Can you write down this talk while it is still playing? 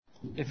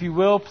If you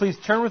will, please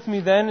turn with me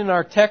then in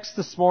our text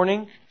this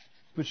morning,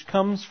 which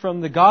comes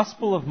from the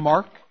Gospel of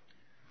Mark.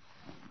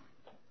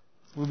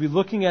 We'll be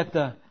looking at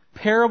the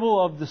parable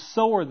of the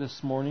sower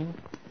this morning,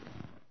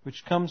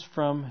 which comes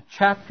from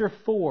chapter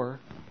 4,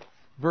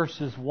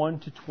 verses 1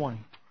 to 20.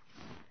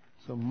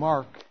 So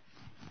Mark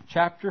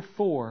chapter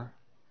 4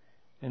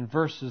 and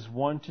verses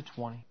 1 to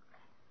 20.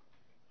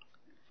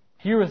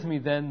 Hear with me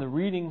then the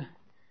reading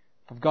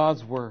of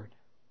God's Word.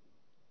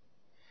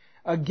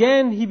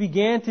 Again he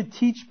began to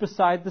teach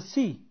beside the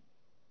sea.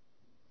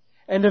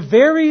 And a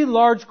very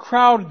large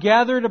crowd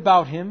gathered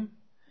about him,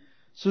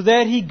 so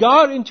that he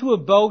got into a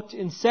boat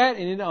and sat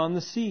in it on the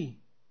sea.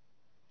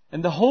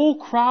 And the whole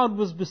crowd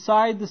was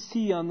beside the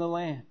sea on the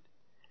land.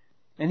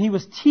 And he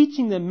was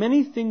teaching them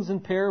many things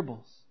in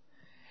parables.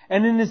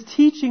 And in his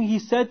teaching he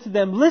said to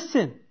them,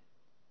 Listen,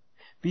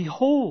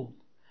 behold,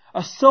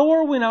 a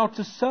sower went out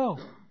to sow.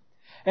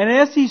 And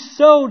as he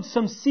sowed,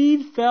 some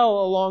seed fell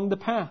along the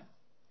path,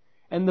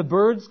 and the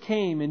birds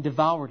came and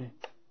devoured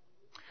it.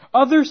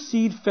 Other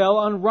seed fell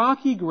on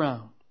rocky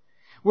ground,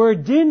 where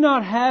it did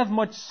not have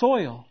much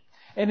soil,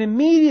 and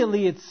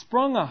immediately it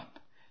sprung up,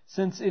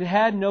 since it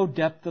had no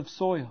depth of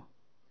soil.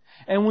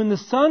 And when the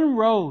sun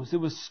rose, it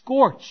was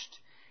scorched,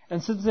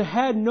 and since it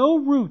had no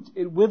root,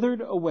 it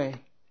withered away.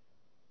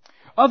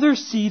 Other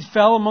seed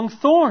fell among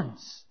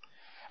thorns,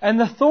 and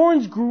the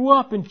thorns grew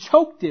up and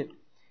choked it,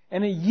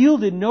 and it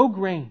yielded no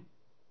grain.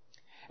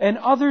 And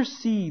other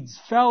seeds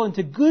fell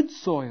into good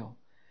soil,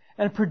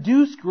 and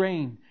produced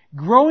grain,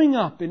 growing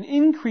up and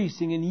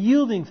increasing and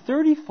yielding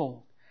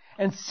 30-fold,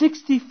 and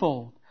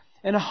 60-fold,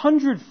 and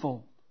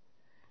 100-fold.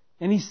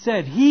 And he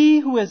said, He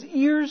who has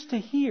ears to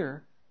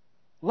hear,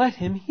 let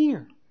him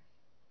hear.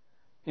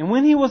 And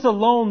when he was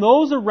alone,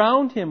 those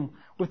around him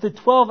with the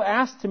 12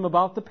 asked him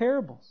about the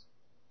parables.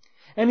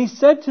 And he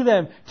said to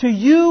them, To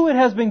you it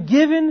has been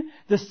given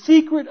the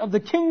secret of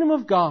the kingdom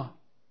of God.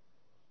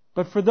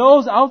 But for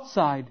those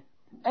outside,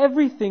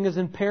 everything is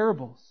in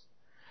parables,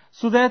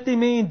 so that they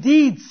may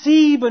indeed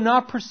see but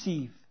not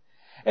perceive,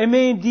 and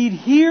may indeed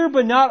hear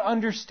but not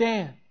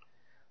understand,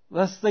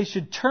 lest they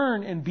should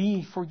turn and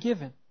be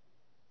forgiven.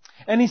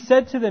 And he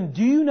said to them,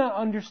 Do you not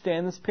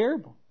understand this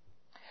parable?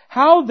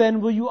 How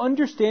then will you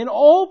understand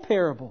all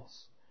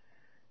parables?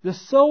 The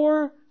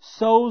sower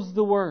sows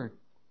the word.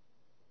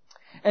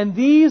 And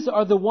these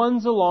are the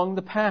ones along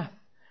the path,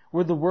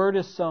 where the word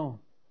is sown.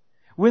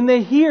 When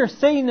they hear,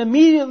 Satan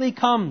immediately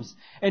comes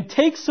and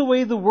takes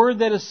away the word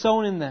that is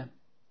sown in them.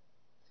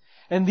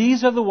 And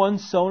these are the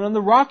ones sown on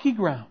the rocky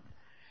ground,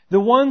 the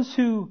ones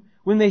who,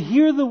 when they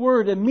hear the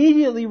word,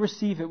 immediately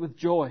receive it with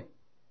joy.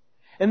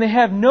 And they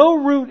have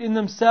no root in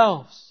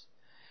themselves,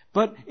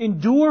 but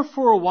endure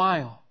for a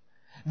while.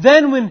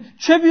 Then when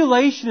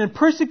tribulation and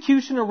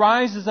persecution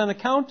arises on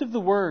account of the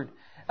word,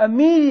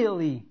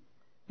 immediately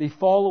they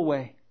fall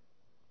away.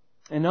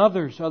 And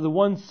others are the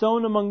ones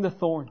sown among the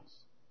thorns.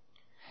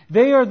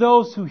 They are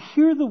those who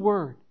hear the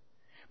word,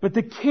 but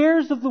the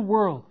cares of the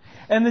world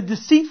and the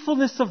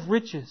deceitfulness of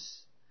riches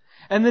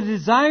and the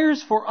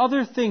desires for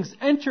other things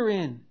enter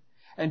in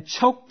and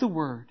choke the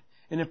word,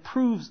 and it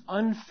proves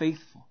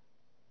unfaithful.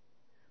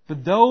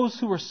 But those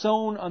who are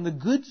sown on the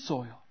good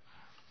soil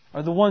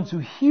are the ones who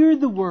hear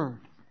the word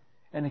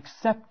and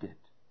accept it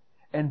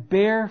and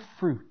bear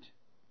fruit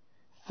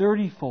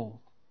 30-fold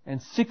and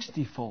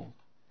 60-fold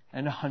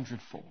and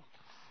 100-fold.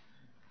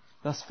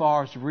 Thus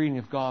far is the reading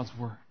of God's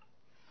word.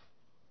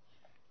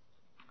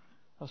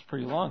 That was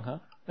pretty long, huh?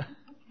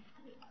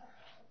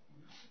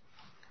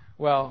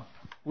 Well,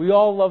 we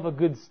all love a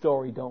good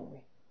story, don't we?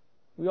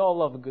 We all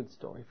love a good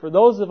story. For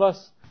those of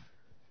us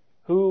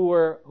who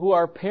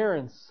are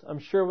parents, I'm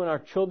sure when our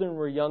children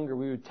were younger,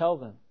 we would tell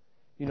them,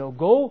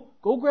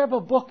 go grab a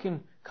book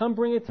and come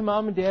bring it to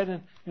mom and dad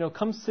and,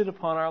 come sit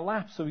upon our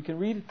lap so we can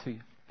read it to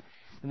you.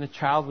 And the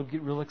child would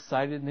get real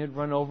excited and they'd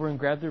run over and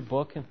grab their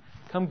book and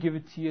come give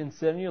it to you and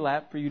sit on your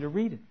lap for you to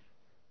read it.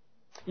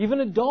 Even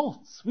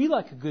adults, we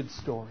like a good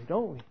story,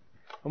 don't we?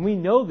 And we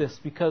know this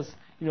because,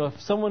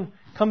 if someone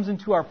comes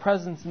into our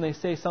presence and they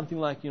say something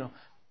like,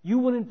 you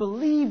wouldn't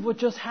believe what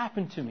just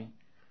happened to me.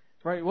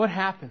 Right? What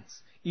happens?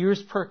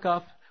 Ears perk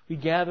up. We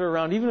gather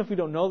around, even if we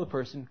don't know the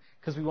person,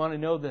 because we want to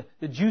know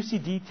the juicy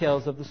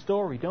details of the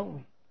story, don't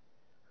we?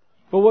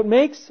 But what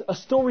makes a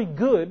story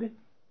good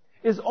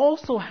is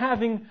also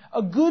having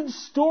a good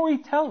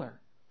storyteller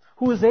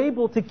who is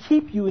able to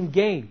keep you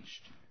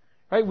engaged.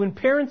 Right? When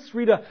parents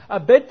read a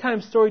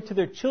bedtime story to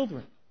their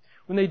children,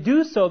 when they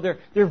do so,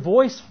 their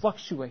voice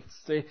fluctuates.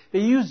 They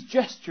use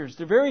gestures.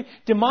 They're very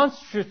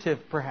demonstrative,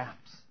 perhaps.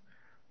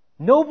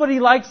 Nobody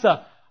likes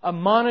a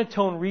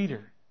monotone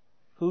reader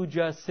who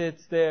just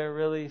sits there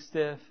really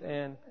stiff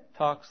and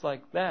talks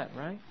like that,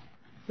 right?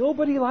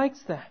 Nobody likes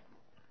that.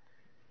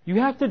 You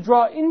have to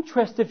draw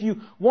interest if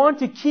you want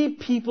to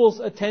keep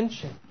people's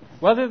attention,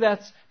 whether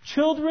that's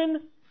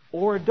children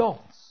or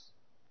adults.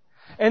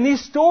 And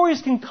these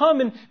stories can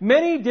come in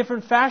many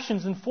different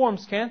fashions and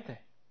forms, can't they?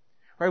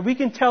 Right? We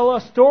can tell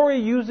a story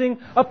using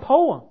a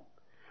poem,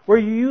 where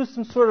you use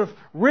some sort of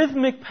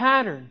rhythmic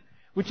pattern,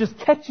 which is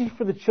catchy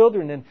for the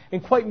children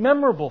and quite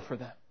memorable for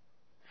them.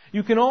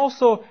 You can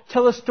also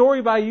tell a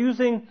story by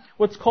using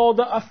what's called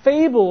a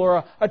fable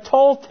or a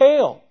tall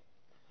tale,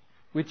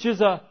 which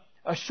is a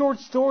short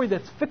story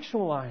that's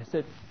fictionalized,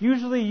 that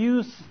usually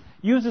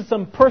uses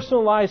some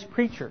personalized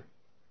creature,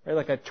 right,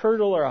 like a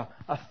turtle or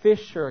a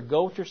fish or a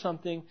goat or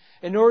something,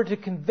 in order to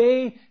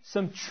convey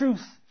some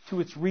truth to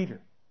its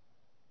reader.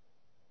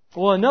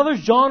 Well, another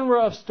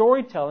genre of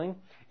storytelling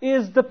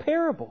is the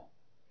parable.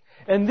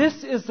 And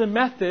this is the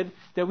method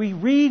that we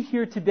read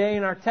here today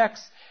in our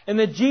text and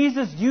that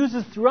Jesus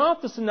uses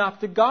throughout the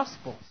Synoptic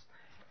Gospels.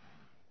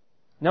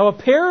 Now, a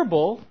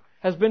parable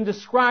has been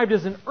described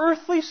as an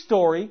earthly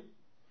story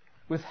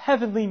with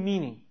heavenly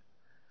meaning.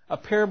 A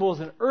parable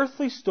is an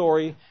earthly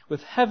story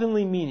with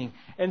heavenly meaning.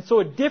 And so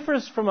it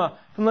differs from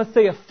let's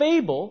say, a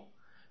fable,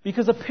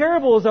 because a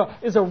parable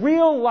is a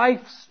real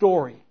life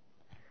story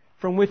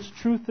from which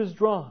truth is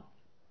drawn.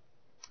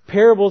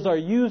 Parables are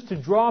used to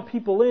draw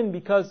people in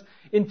because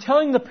in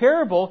telling the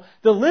parable,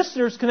 the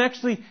listeners can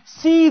actually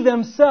see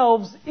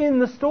themselves in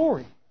the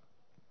story.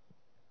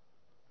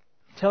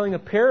 Telling a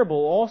parable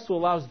also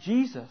allows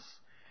Jesus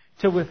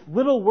to, with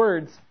little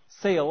words,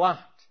 say a lot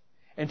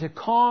and to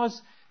cause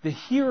the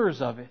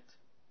hearers of it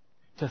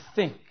to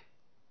think.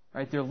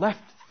 Right? They're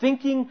left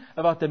thinking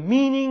about the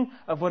meaning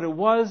of what it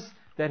was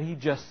that He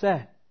just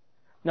said.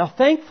 Now,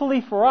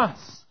 thankfully for us,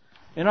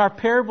 in our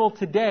parable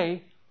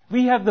today,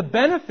 we have the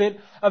benefit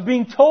of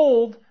being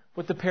told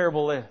what the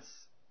parable is.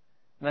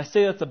 And I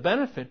say that's a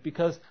benefit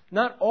because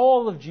not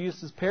all of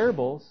Jesus'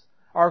 parables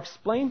are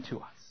explained to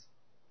us.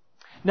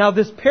 Now,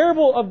 this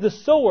parable of the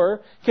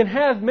sower can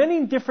have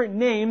many different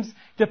names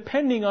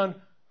depending on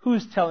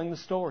who's telling the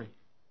story.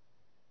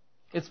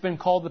 It's been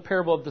called the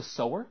parable of the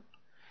sower.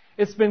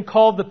 It's been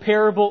called the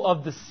parable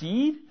of the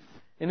seed.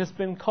 And it's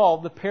been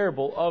called the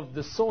parable of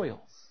the soils.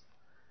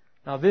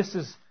 Now, this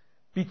is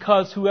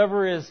because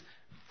whoever is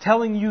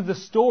telling you the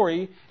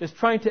story is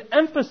trying to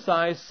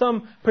emphasize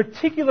some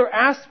particular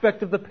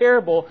aspect of the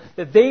parable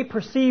that they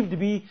perceive to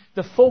be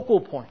the focal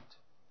point.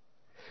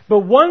 But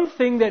one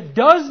thing that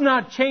does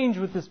not change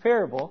with this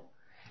parable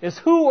is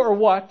who or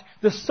what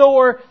the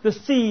sower, the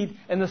seed,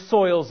 and the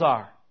soils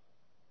are.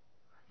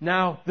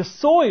 Now, the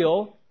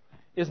soil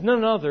is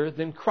none other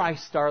than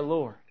Christ our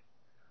Lord.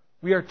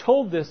 We are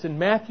told this in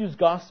Matthew's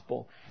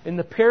Gospel, in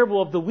the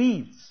parable of the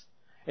weeds.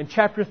 In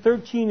chapter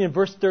 13 and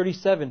verse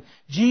 37,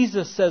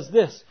 Jesus says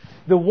this,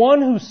 "The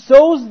one who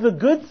sows the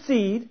good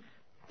seed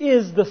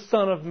is the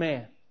Son of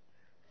Man."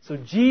 So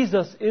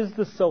Jesus is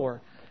the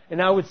sower.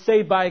 And I would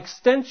say by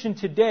extension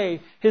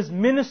today, His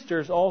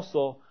ministers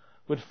also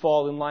would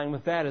fall in line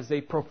with that as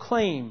they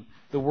proclaim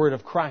the Word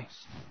of Christ.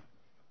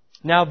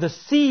 Now the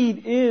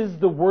seed is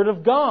the Word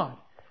of God.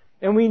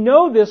 And we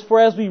know this, for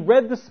as we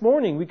read this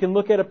morning, we can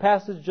look at a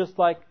passage just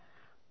like,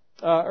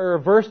 or a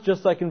verse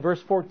just like in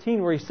verse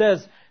 14 where He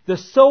says, "The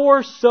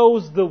sower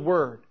sows the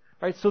Word."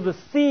 Right? So the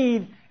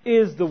seed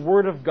is the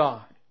Word of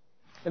God.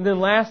 And then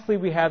lastly,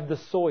 we have the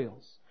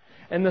soils.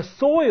 And the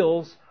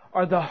soils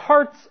are the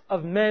hearts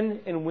of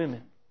men and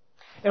women.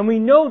 And we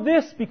know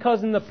this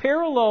because in the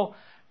parallel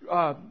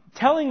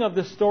telling of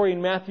this story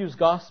in Matthew's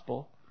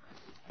Gospel,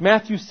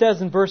 Matthew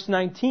says in verse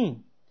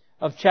 19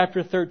 of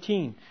chapter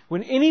 13,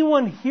 "When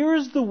anyone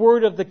hears the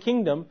word of the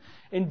kingdom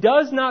and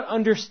does not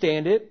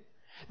understand it,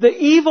 the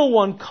evil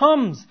one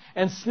comes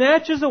and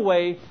snatches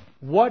away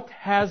what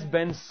has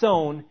been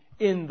sown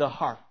in the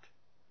heart."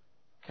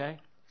 Okay?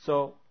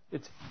 So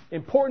it's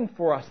important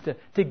for us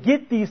to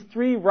get these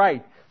three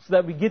right so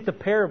that we get the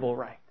parable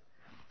right.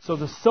 So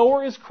the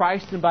sower is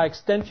Christ and by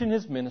extension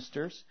His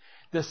ministers.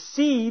 The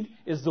seed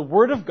is the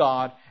Word of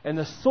God and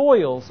the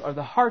soils are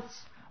the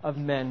hearts of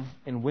men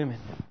and women.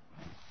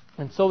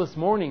 And so this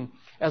morning,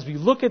 as we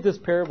look at this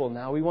parable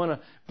now, we want to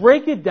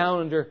break it down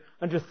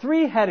under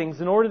three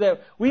headings in order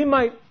that we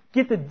might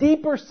get the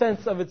deeper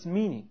sense of its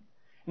meaning.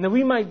 And that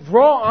we might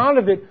draw out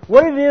of it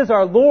what it is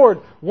our Lord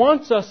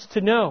wants us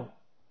to know.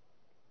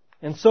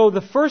 And so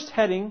the first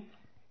heading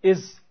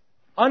is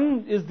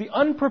the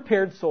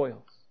unprepared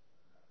soils.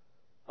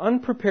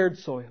 Unprepared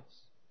soils.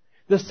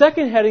 The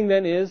second heading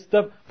then is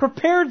the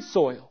prepared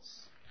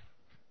soils.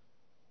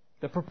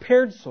 The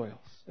prepared soils.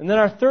 And then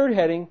our third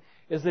heading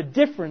is the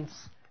difference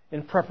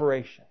in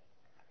preparation.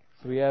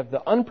 So we have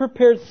the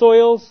unprepared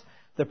soils,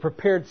 the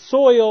prepared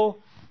soil,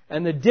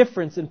 and the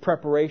difference in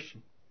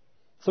preparation.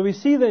 So we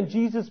see then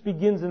Jesus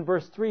begins in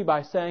verse 3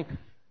 by saying,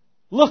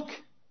 "Look."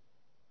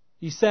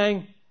 He's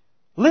saying,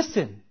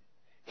 "Listen.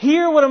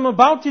 Hear what I'm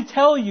about to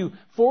tell you,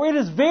 for it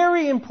is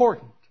very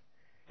important."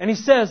 And He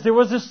says, "There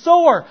was a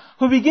sower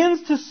who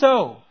begins to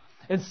sow,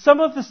 and some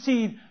of the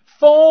seed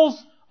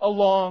falls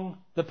along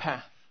the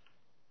path."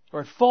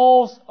 Or it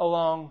falls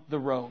along the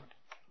road.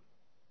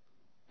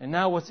 And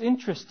now what's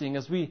interesting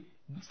as we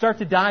start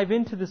to dive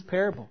into this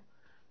parable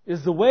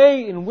is the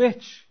way in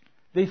which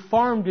they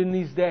farmed in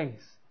these days.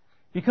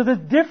 Because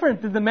it's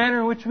different than the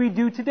manner in which we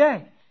do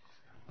today.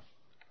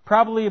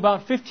 Probably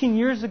about 15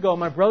 years ago,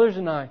 my brothers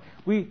and I,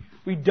 we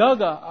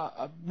dug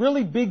a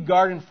really big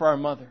garden for our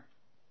mother.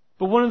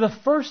 But one of the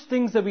first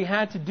things that we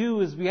had to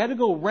do is we had to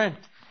go rent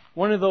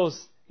one of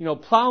those,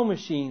 plow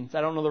machines.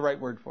 I don't know the right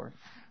word for it.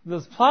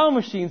 those plow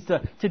machines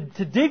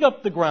to dig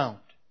up the ground.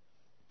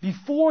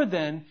 Before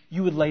then,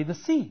 you would lay the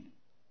seed.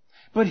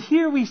 But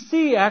here we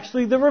see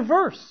actually the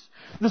reverse.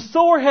 The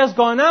sower has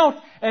gone out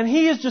and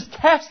he is just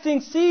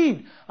casting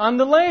seed on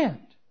the land.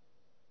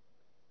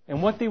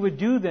 And what they would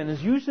do then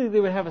is usually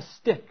they would have a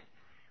stick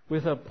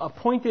with a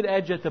pointed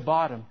edge at the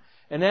bottom.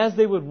 And as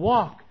they would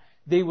walk,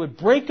 they would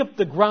break up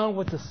the ground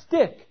with the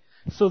stick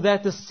so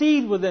that the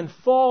seed would then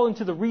fall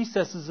into the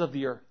recesses of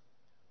the earth.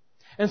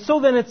 And so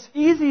then it's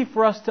easy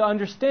for us to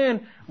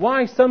understand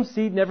why some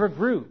seed never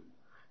grew.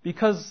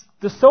 Because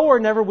the sower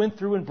never went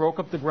through and broke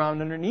up the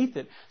ground underneath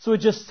it. So it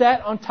just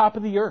sat on top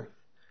of the earth.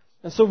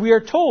 And so we are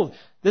told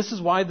this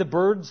is why the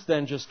birds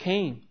then just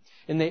came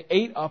and they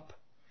ate up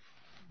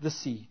the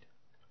seed.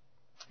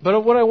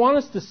 But what I want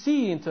us to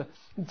see and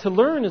to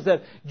learn is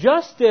that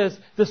just as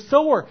the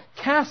sower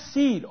casts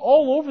seed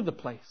all over the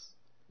place,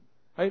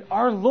 right,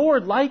 our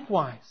Lord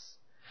likewise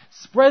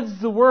spreads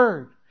the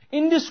word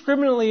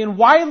indiscriminately and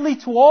widely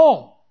to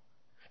all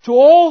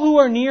who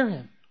are near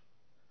Him.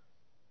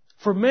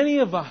 For many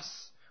of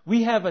us,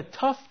 we have a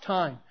tough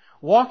time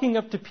walking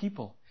up to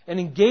people and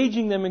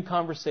engaging them in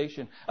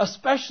conversation,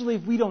 especially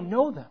if we don't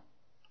know them.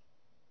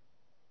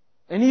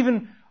 And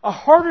even a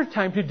harder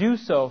time to do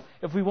so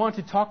if we want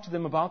to talk to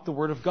them about the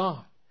Word of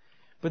God.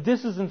 But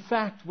this is in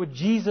fact what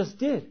Jesus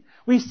did.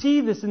 We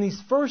see this in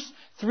these first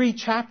 3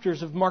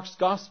 chapters of Mark's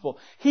Gospel.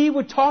 He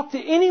would talk to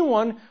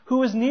anyone who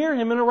was near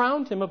Him and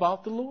around Him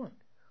about the Lord,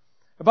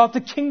 about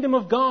the kingdom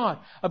of God,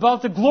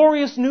 about the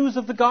glorious news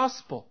of the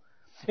Gospel.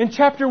 In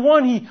chapter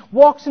 1, He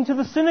walks into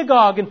the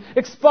synagogue and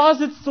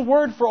exposits the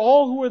Word for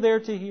all who are there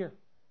to hear.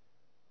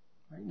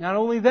 Not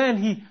only then,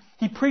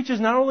 He preaches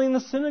not only in the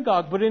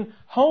synagogue, but in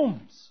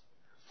homes.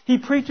 He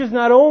preaches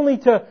not only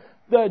to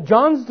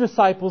John's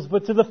disciples,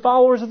 but to the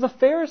followers of the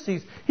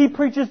Pharisees. He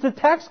preaches to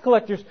tax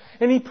collectors,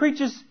 and He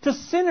preaches to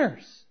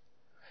sinners.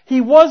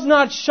 He was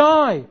not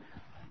shy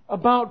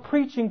about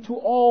preaching to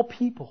all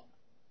people.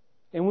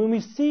 And when we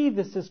see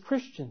this as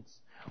Christians,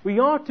 we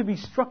ought to be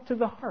struck to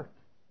the heart.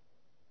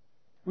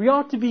 We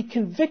ought to be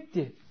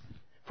convicted.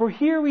 For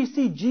here we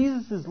see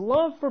Jesus'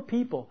 love for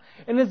people.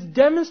 And it's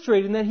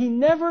demonstrated in that He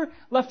never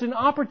left an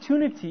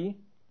opportunity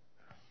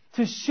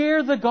to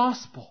share the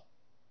gospel.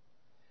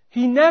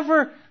 He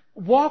never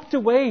walked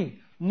away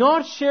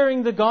not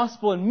sharing the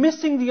gospel and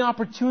missing the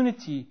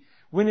opportunity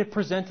when it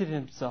presented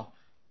Himself.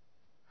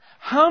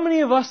 How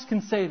many of us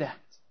can say that?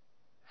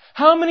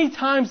 How many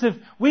times have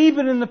we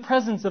been in the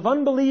presence of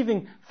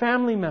unbelieving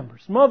family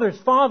members, mothers,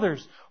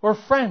 fathers, or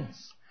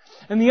friends,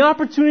 and the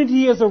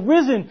opportunity has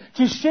arisen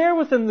to share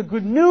with them the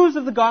good news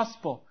of the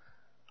gospel,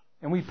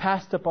 and we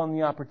passed up on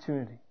the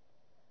opportunity?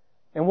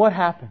 And what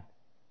happened?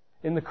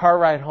 In the car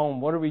ride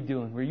home, what are we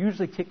doing? We're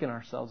usually kicking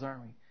ourselves,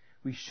 aren't we?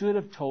 We should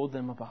have told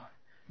them about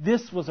it.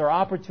 This was our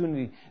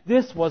opportunity.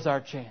 This was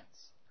our chance.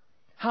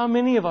 How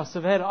many of us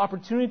have had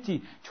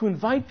opportunity to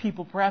invite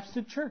people perhaps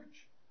to church,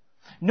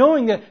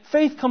 knowing that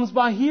faith comes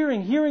by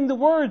hearing the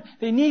Word.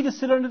 They need to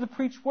sit under the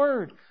preached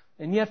Word.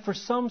 And yet for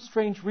some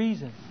strange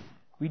reason,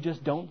 we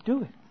just don't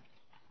do it.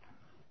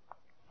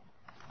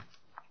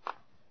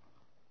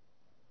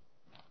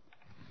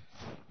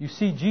 You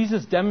see,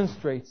 Jesus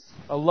demonstrates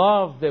a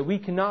love that we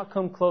cannot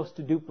come close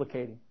to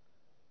duplicating.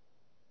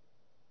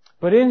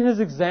 But in His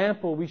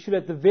example, we should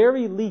at the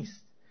very least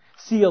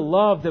see a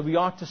love that we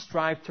ought to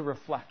strive to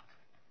reflect.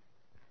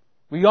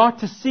 We ought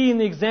to see in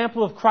the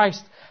example of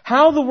Christ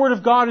how the Word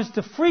of God is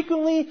to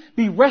frequently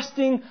be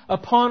resting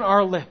upon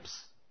our lips.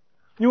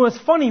 You know, it's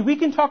funny, we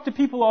can talk to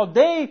people all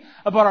day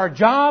about our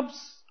jobs,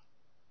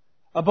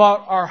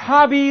 about our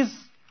hobbies,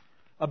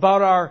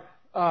 about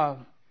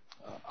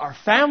our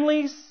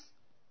families,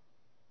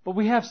 but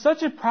we have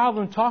such a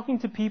problem talking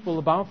to people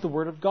about the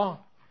Word of God.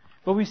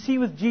 But we see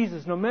with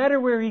Jesus, no matter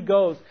where He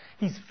goes,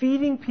 He's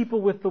feeding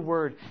people with the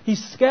Word.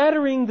 He's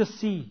scattering the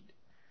seed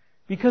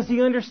because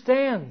He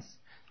understands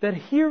that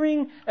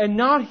hearing and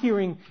not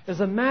hearing is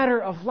a matter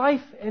of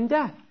life and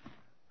death.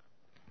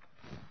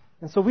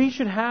 And so we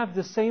should have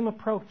the same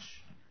approach,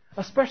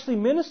 especially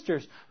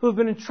ministers who have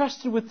been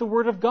entrusted with the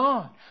Word of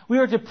God. We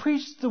are to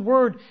preach the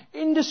Word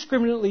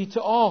indiscriminately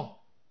to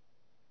all.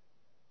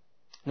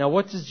 Now,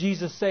 what does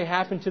Jesus say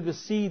happened to the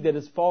seed that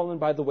has fallen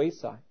by the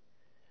wayside?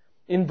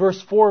 In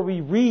verse 4, we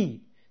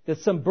read that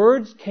some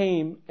birds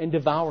came and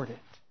devoured it.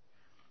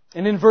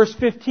 And in verse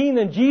 15,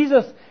 then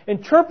Jesus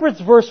interprets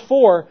verse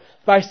 4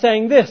 by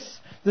saying this: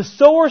 the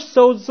sower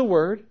sows the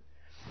word,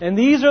 and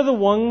these are the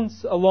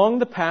ones along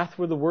the path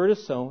where the word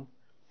is sown.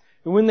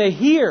 And when they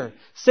hear,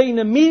 Satan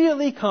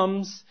immediately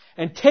comes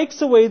and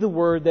takes away the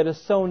word that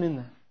is sown in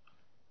them.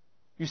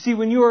 You see,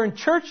 when you are in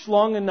church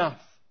long enough,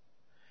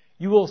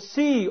 you will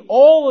see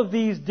all of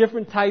these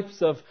different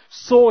types of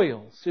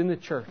soils in the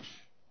church.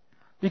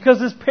 Because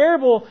this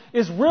parable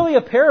is really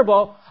a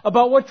parable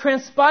about what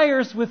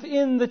transpires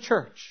within the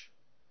church.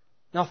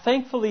 Now,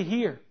 thankfully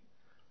here,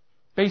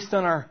 based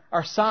on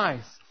our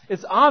size,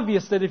 it's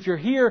obvious that if you're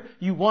here,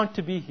 you want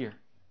to be here.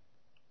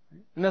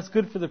 And that's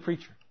good for the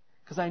preacher.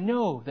 Because I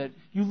know that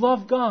you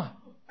love God.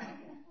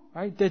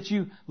 Right? That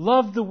you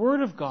love the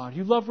Word of God.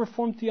 You love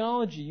Reformed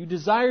theology. You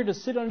desire to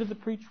sit under the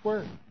preached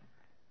Word.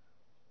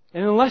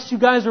 And unless you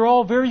guys are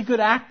all very good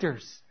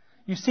actors,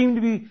 you seem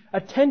to be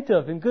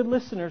attentive and good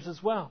listeners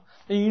as well.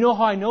 And you know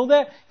how I know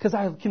that? Because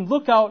I can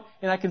look out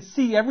and I can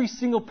see every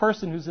single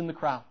person who's in the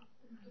crowd.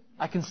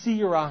 I can see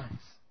your eyes.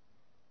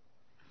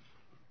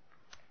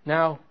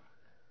 Now,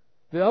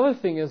 the other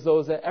thing is, though,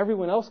 is that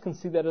everyone else can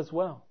see that as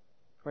well.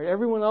 Right?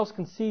 Everyone else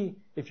can see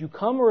if you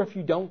come or if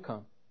you don't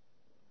come.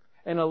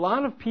 And a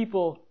lot of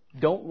people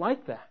don't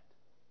like that.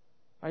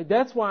 Right?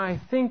 That's why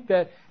I think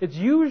that it's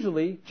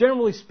usually,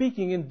 generally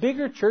speaking, in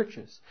bigger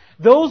churches,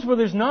 those where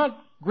there's not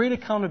great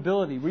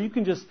accountability, where you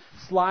can just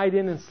slide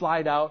in and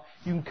slide out.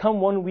 You can come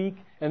 1 week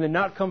and then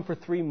not come for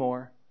 3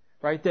 more.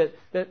 Right? That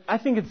I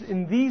think it's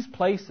in these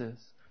places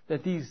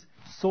that these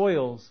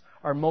soils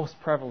are most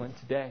prevalent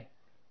today.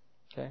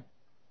 Okay?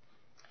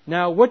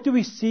 Now, what do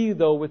we see,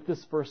 though, with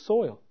this first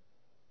soil?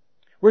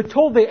 We're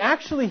told they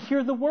actually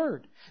hear the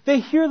Word. They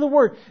hear the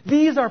Word.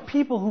 These are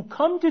people who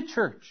come to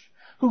church,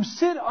 who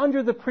sit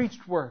under the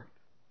preached Word.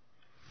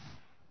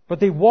 But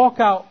they walk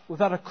out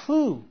without a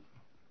clue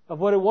of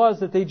what it was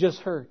that they just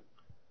heard.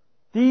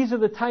 These are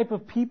the type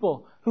of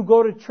people who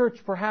go to church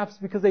perhaps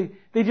because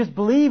they just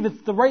believe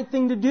it's the right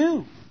thing to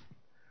do.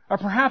 Or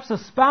perhaps a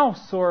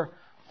spouse or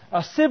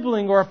a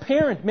sibling or a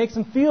parent makes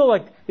them feel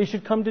like they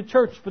should come to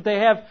church, but they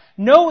have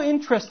no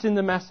interest in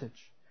the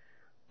message.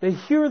 They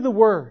hear the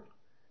Word,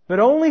 but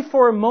only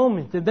for a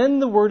moment, and then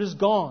the Word is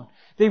gone.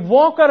 They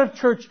walk out of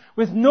church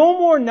with no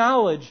more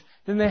knowledge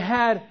than they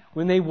had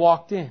when they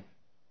walked in.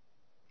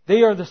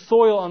 They are the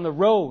soil on the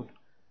road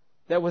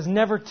that was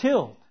never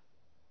tilled.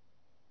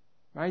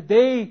 Right?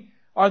 They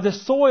are the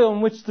soil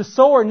in which the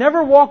sower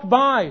never walked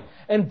by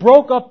and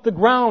broke up the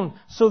ground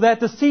so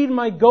that the seed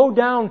might go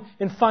down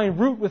and find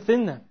root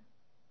within them.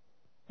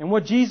 And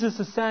what Jesus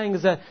is saying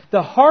is that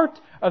the heart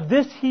of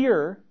this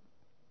hearer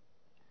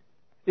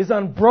is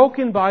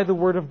unbroken by the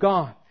Word of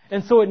God.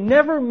 And so it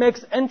never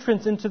makes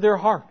entrance into their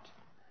heart.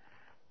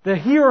 The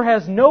hearer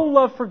has no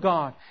love for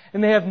God,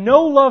 and they have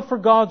no love for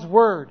God's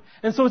Word.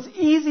 And so it's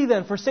easy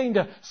then for Satan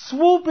to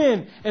swoop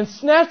in and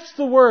snatch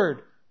the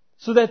Word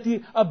so that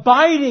the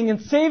abiding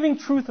and saving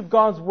truth of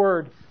God's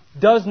Word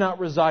does not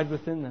reside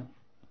within them.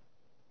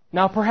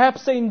 Now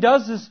perhaps Satan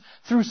does this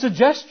through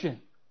suggestion.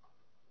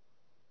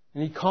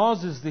 And he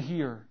causes the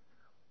hearer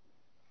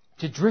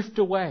to drift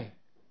away,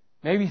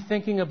 maybe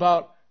thinking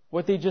about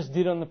what they just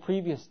did on the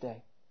previous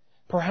day.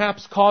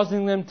 Perhaps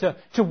causing them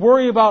to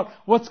worry about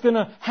what's going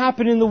to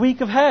happen in the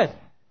week ahead.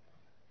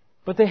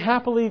 But they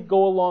happily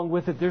go along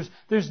with it.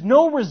 There's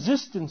no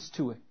resistance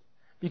to it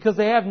because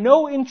they have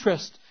no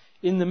interest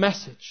in the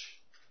message.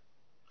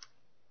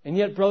 And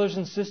yet, brothers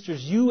and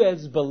sisters, you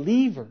as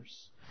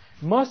believers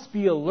must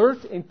be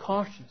alert and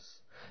cautious.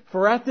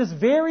 For at this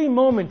very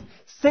moment,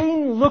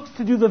 Satan looks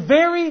to do the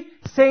very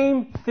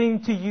same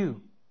thing to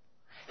you.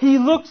 He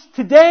looks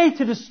today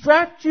to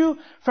distract you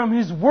from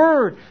His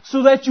Word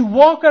so that you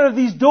walk out of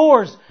these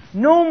doors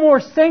no more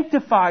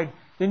sanctified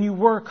than you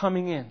were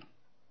coming in.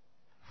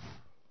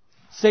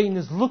 Satan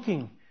is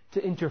looking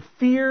to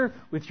interfere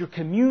with your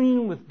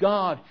communion with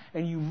God,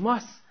 and you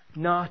must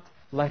not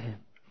let him.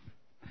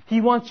 He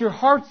wants your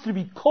hearts to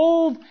be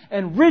cold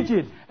and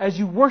rigid as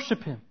you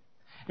worship Him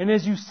and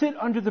as you sit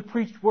under the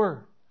preached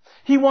Word.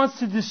 He wants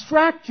to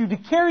distract you, to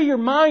carry your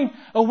mind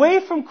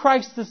away from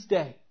Christ this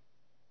day.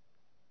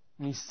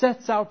 And he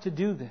sets out to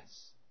do this.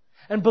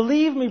 And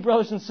believe me,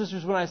 brothers and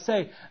sisters, when I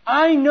say,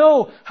 I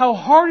know how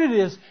hard it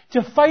is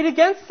to fight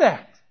against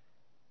that.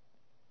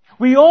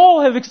 We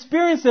all have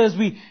experienced it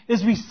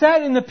as we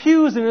sat in the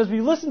pews and as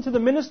we listened to the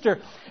minister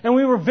and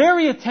we were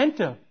very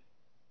attentive.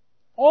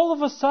 All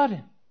of a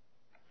sudden,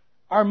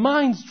 our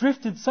minds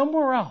drifted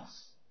somewhere else.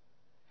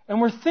 And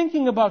we're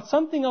thinking about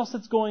something else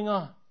that's going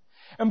on.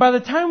 And by the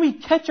time we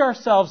catch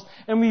ourselves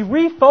and we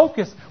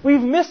refocus,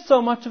 we've missed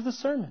so much of the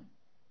sermon.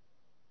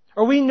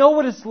 Or we know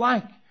what it's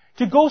like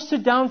to go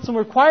sit down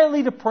somewhere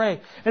quietly to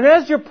pray. And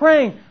as you're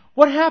praying,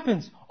 what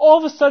happens? All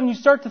of a sudden you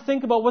start to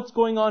think about what's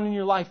going on in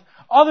your life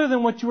other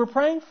than what you were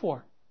praying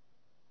for.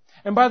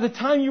 And by the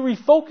time you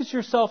refocus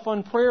yourself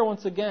on prayer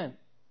once again,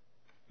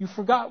 you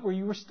forgot where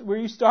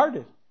you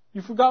started.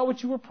 You forgot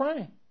what you were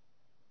praying.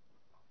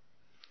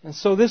 And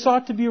so this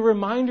ought to be a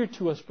reminder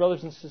to us,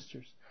 brothers and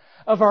sisters,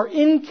 of our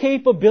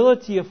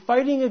incapability of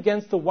fighting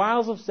against the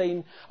wiles of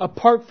Satan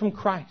apart from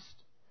Christ.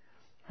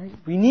 Right?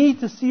 We need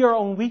to see our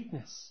own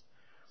weakness.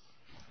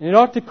 And it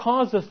ought to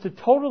cause us to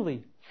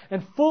totally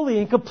and fully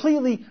and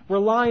completely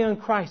rely on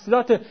Christ. It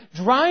ought to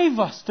drive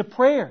us to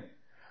prayer.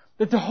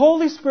 That the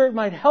Holy Spirit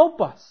might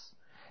help us.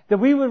 That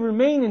we would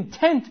remain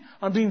intent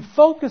on being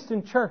focused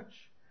in church.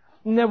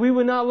 And that we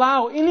would not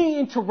allow any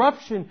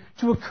interruption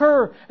to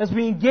occur as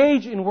we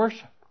engage in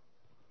worship.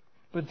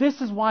 But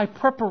this is why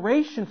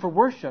preparation for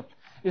worship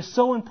is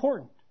so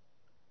important.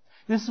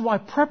 This is why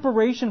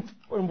preparation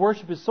in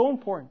worship is so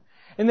important.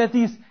 And that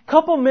these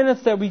couple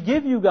minutes that we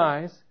give you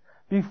guys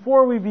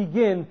before we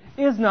begin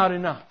is not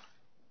enough.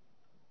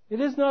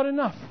 It is not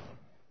enough.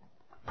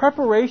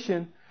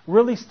 Preparation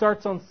really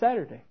starts on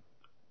Saturday.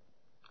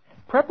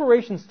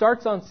 Preparation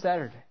starts on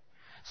Saturday.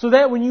 So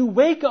that when you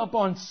wake up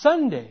on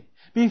Sunday,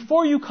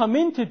 before you come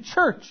into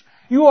church,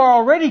 you are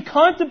already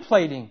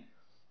contemplating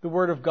the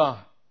Word of God.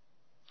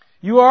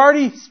 You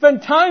already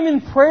spent time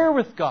in prayer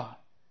with God.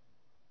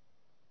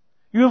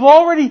 You have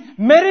already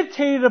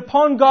meditated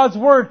upon God's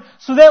Word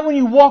so that when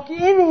you walk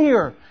in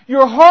here,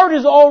 your heart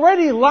is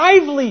already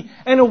lively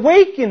and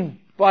awakened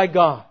by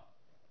God.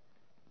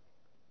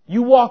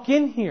 You walk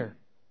in here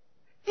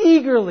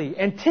eagerly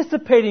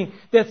anticipating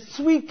that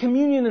sweet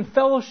communion and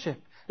fellowship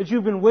that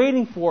you've been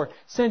waiting for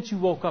since you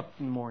woke up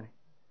in the morning.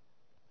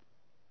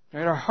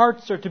 Right? Our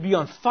hearts are to be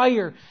on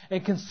fire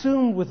and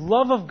consumed with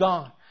love of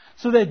God,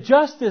 so that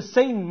just as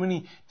Satan, when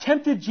he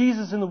tempted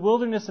Jesus in the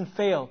wilderness and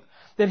failed,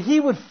 that he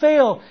would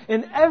fail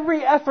in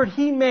every effort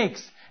he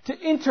makes to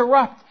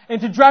interrupt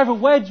and to drive a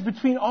wedge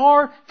between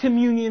our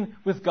communion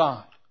with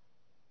God.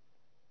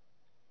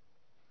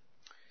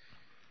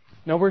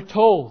 Now we're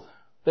told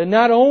that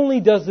not only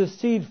does this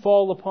seed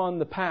fall upon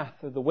the path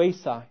or the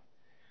wayside,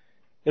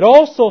 it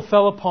also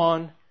fell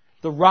upon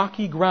the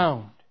rocky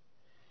ground.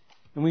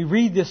 And we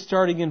read this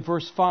starting in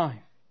verse 5.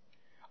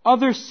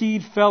 Other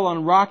seed fell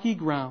on rocky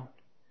ground,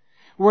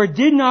 where it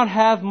did not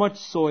have much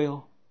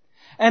soil,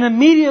 and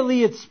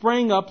immediately it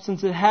sprang up,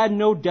 since it had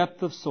no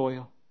depth of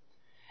soil.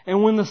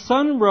 And when the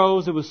sun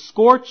rose, it was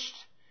scorched,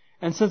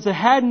 and since it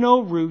had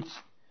no root,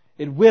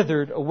 it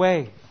withered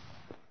away.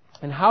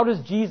 And how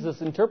does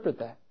Jesus interpret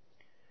that?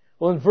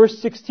 Well, in verse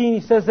 16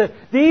 he says that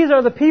these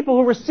are the people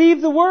who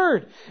receive the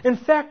Word. In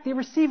fact, they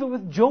receive it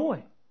with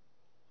joy.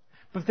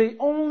 But they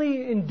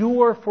only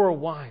endure for a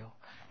while.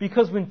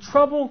 Because when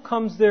trouble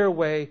comes their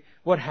way,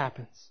 what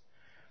happens?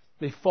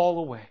 They fall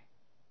away.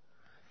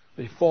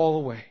 They fall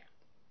away.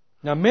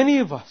 Now, many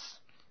of us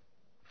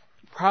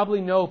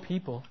probably know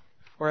people,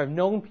 or have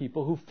known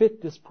people, who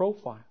fit this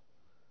profile.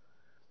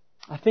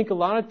 I think a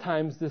lot of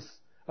times this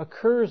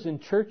occurs in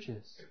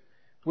churches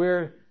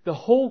where the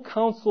whole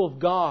counsel of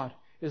God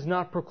is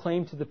not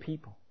proclaimed to the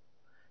people.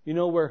 You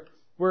know,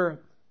 where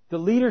the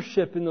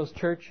leadership in those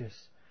churches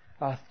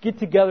get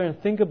together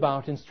and think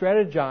about and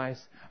strategize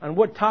on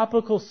what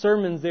topical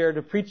sermons they are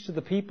to preach to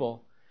the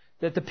people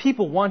that the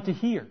people want to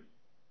hear.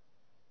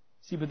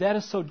 See, but that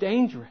is so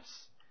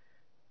dangerous.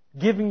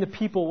 Giving the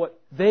people what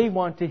they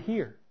want to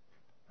hear.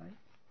 Right?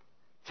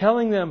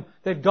 Telling them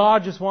that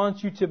God just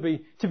wants you to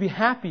be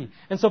happy.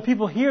 And so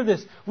people hear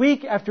this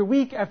week after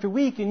week after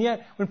week, and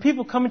yet when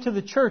people come into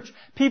the church,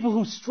 people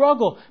who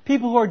struggle,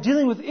 people who are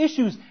dealing with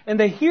issues, and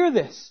they hear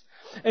this,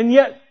 and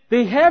yet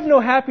they have no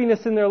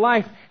happiness in their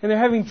life, and they're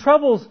having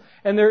troubles,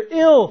 and they're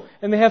ill,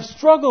 and they have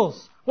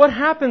struggles. What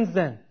happens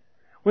then?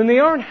 When they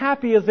aren't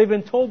happy as they've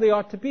been told they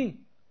ought to be,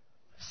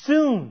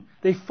 soon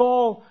they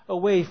fall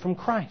away from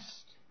Christ.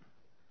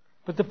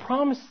 But the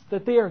promise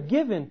that they are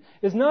given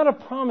is not a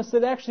promise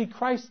that actually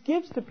Christ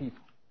gives to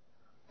people.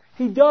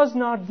 He does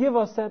not give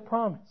us that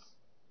promise.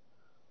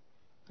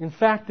 In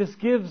fact, this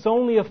gives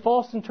only a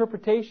false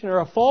interpretation or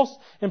a false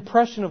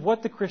impression of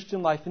what the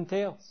Christian life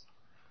entails.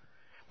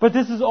 But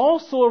this is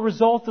also a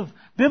result of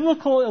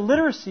biblical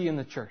illiteracy in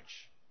the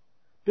church.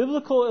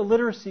 Biblical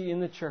illiteracy in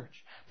the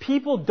church.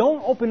 People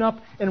don't open up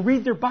and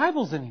read their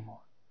Bibles anymore.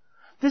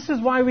 This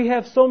is why we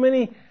have so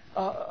many,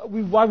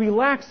 why we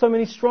lack so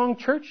many strong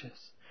churches.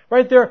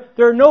 Right? There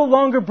are no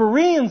longer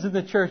Bereans in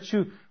the church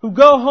who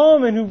go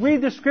home and who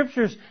read the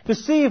Scriptures to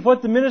see if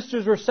what the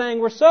ministers were saying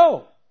were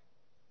so.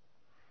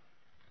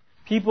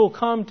 People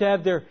come to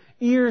have their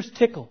ears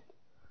tickled,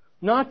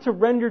 not to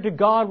render to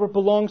God what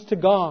belongs to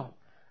God.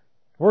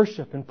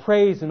 Worship and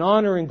praise and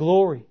honor and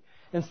glory.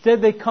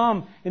 Instead they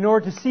come in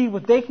order to see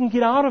what they can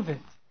get out of it.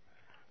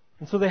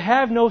 And so they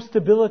have no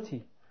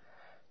stability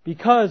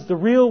because the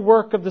real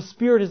work of the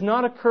Spirit has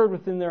not occurred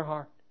within their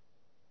heart.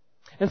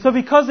 And so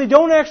because they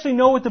don't actually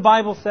know what the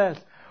Bible says,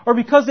 or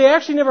because they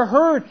actually never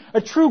heard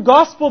a true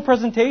gospel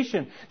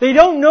presentation, they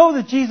don't know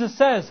that Jesus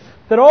says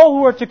that all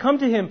who are to come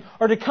to Him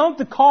are to count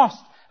the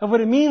cost of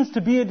what it means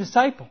to be a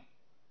disciple.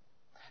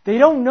 They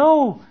don't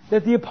know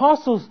that the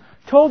apostles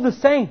told the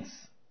saints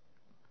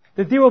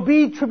that there will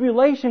be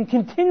tribulation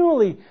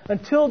continually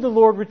until the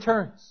Lord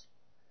returns.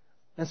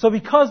 And so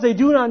because they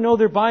do not know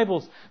their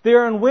Bibles, they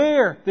are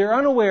unaware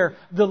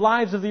of the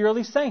lives of the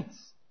early saints.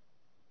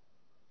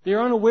 They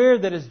are unaware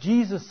that as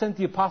Jesus sent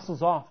the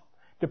apostles off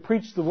to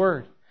preach the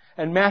Word,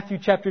 in Matthew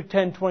chapter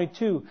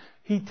 10:22,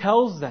 He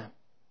tells them,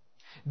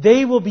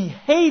 they will be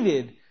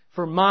hated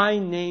for my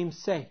name's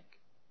sake.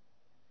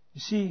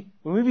 You see,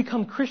 when we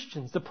become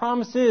Christians, the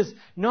promise is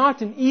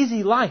not an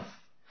easy life.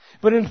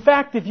 But in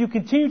fact, if you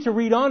continue to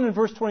read on in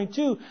verse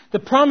 22, the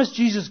promise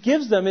Jesus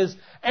gives them is,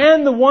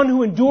 and the one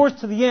who endures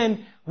to the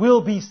end will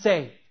be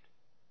saved.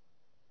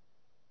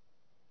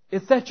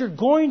 It's that you're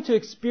going to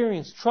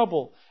experience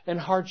trouble and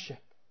hardship.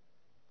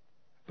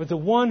 But the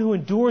one who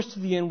endures to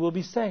the end will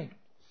be saved.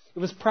 It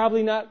was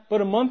probably not but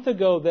a month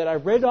ago that I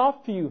read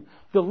off to you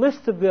the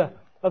list of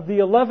the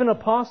 11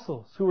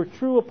 apostles who were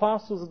true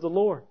apostles of the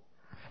Lord.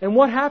 And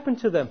what happened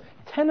to them?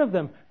 10 of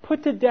them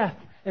put to death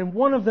and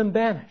 1 of them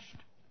banished.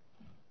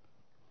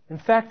 In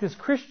fact, as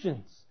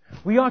Christians,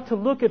 We ought to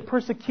look at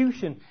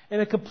persecution in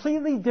a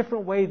completely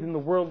different way than the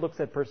world looks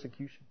at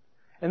persecution,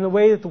 and the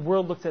way that the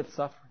world looks at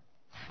suffering.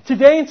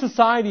 Today in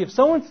society, if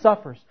someone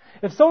suffers,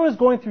 if someone is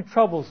going through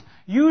troubles,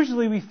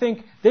 usually we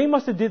think they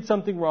must have did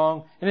something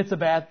wrong and it's a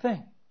bad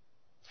thing.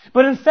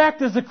 But in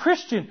fact, as a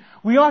Christian,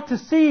 we ought to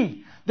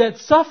see that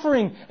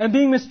suffering and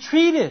being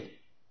mistreated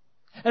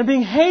and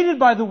being hated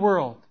by the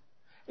world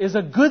is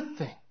a good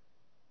thing.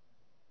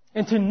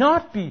 And to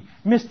not be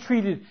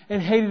mistreated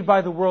and hated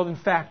by the world, in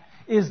fact,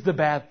 is the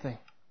bad thing.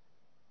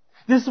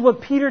 This is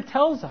what Peter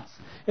tells us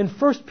in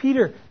 1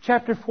 Peter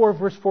chapter 4,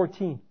 verse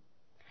 14.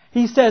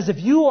 He says, if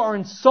you are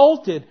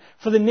insulted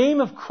for the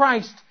name of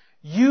Christ,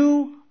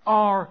 you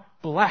are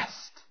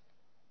blessed.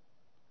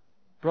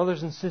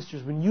 Brothers and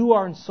sisters, when you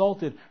are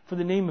insulted for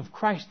the name of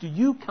Christ, do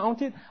you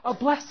count it a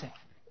blessing?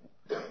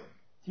 Do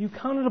you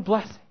count it a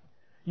blessing?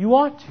 You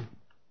ought to.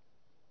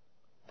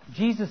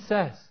 Jesus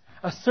says,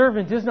 a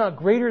servant is not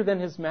greater than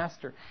his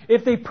master.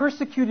 If they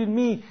persecuted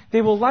me,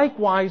 they will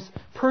likewise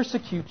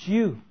persecute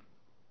you.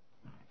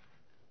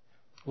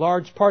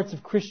 Large parts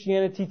of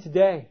Christianity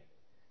today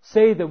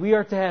say that we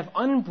are to have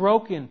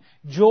unbroken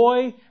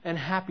joy and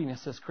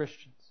happiness as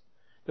Christians.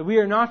 That we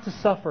are not to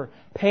suffer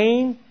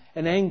pain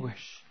and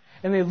anguish.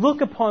 And they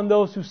look upon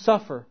those who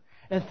suffer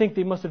and think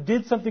they must have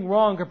did something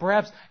wrong, or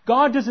perhaps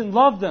God doesn't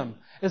love them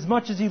as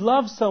much as He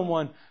loves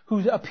someone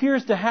who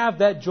appears to have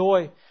that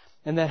joy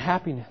and that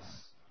happiness.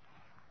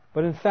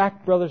 But in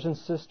fact, brothers and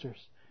sisters,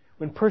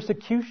 when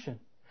persecution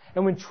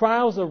and when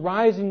trials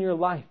arise in your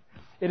life,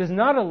 it is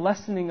not a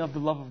lessening of the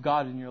love of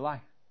God in your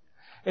life.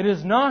 It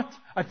is not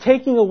a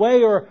taking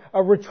away or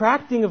a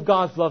retracting of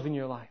God's love in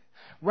your life.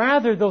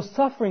 Rather, those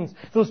sufferings,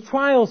 those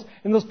trials,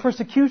 and those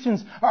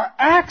persecutions are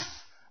acts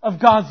of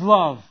God's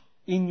love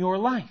in your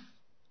life.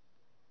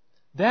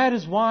 That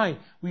is why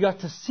we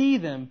ought to see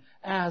them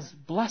as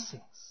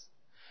blessings.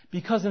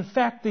 Because in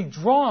fact, they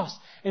draw us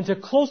into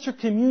closer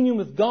communion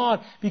with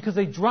God because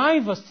they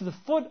drive us to the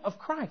foot of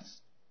Christ.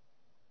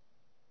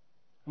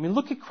 I mean,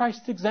 look at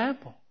Christ's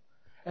example.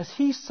 As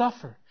He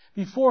suffered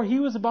before He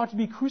was about to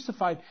be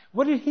crucified,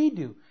 what did He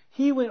do?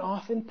 He went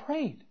off and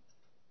prayed.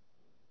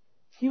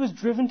 He was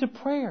driven to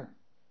prayer.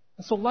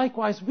 And so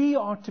likewise, we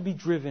ought to be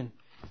driven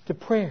to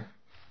prayer.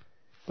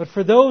 But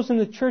for those in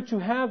the church who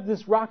have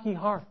this rocky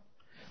heart,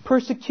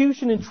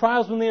 persecution and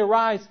trials when they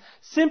arise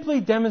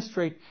simply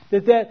demonstrate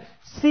that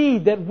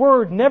seed, that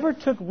word, never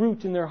took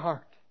root in their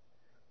heart.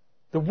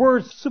 The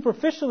words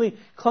superficially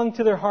clung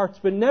to their hearts,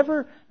 but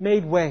never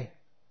made way.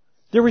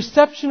 Their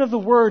reception of the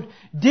word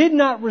did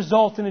not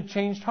result in a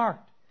changed heart.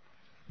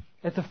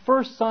 At the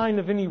first sign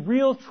of any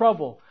real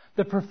trouble,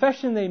 the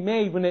profession they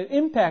made, when it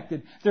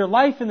impacted their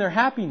life and their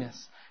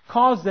happiness,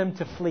 caused them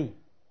to flee.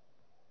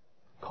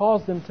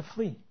 Caused them to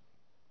flee.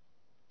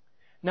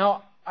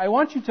 Now, I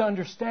want you to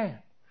understand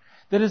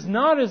that it's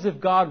not as if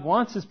God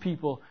wants His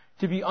people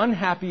to be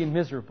unhappy and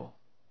miserable.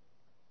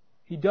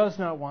 He does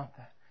not want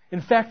that.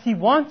 In fact, He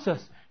wants us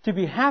to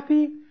be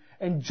happy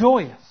and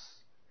joyous,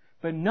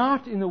 but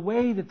not in the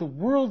way that the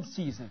world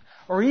sees it,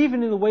 or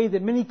even in the way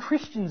that many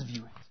Christians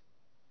view it.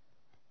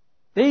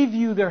 They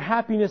view their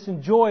happiness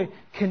and joy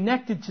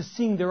connected to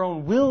seeing their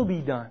own will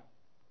be done.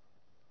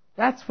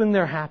 That's when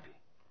they're happy.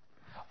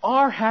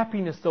 Our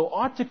happiness, though,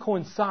 ought to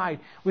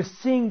coincide with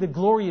seeing the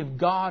glory of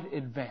God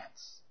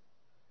advance.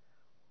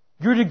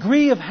 Your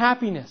degree of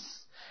happiness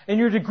and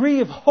your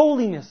degree of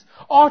holiness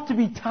ought to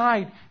be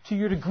tied to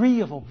your degree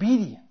of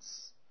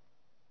obedience.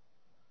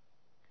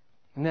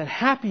 And that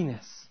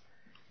happiness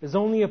is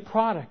only a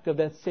product of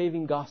that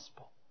saving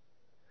gospel.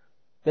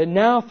 That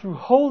now through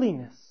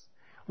holiness,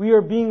 we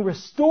are being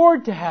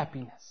restored to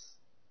happiness.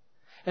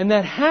 And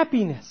that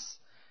happiness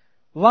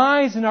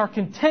lies in our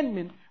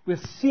contentment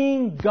with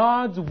seeing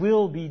God's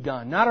will be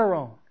done, not our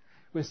own.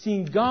 With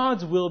seeing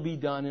God's will be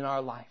done in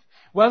our life.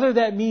 Whether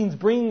that means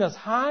bringing us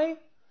high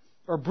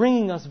or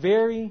bringing us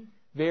very,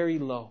 very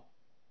low.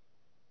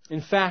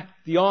 In fact,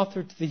 the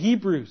author to the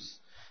Hebrews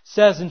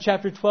says in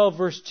chapter 12,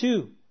 verse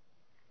 2,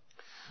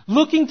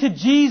 looking to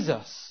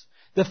Jesus,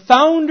 the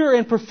founder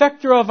and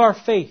perfecter of our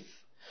faith,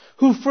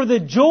 who for the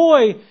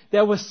joy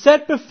that was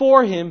set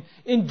before Him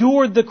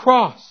endured the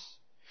cross,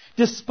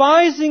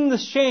 despising the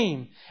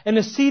shame, and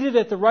is seated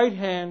at the right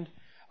hand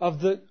of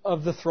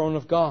the throne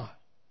of God.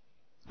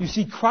 You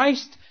see,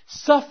 Christ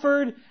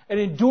suffered and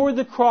endured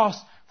the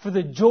cross for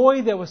the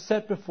joy that was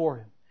set before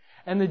Him.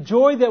 And the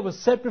joy that was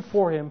set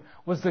before Him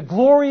was the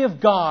glory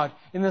of God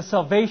in the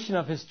salvation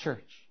of His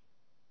church.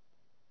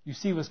 You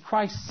see, it was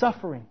Christ's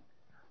suffering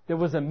that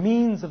was a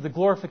means of the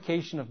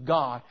glorification of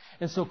God.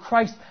 And so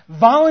Christ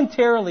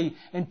voluntarily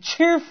and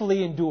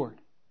cheerfully endured.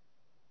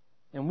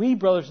 And we,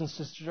 brothers and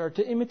sisters, are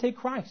to imitate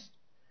Christ.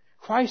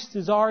 Christ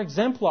is our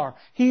exemplar.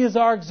 He is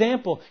our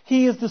example.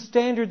 He is the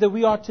standard that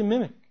we ought to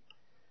mimic.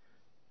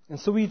 And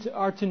so we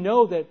are to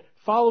know that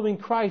following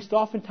Christ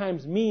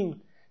oftentimes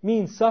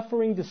means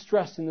suffering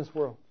distress in this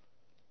world.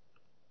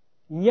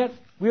 And yet,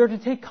 we are to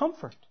take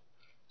comfort.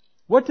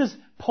 What does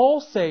Paul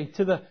say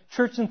to the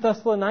church in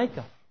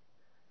Thessalonica?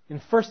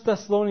 In 1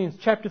 Thessalonians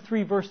chapter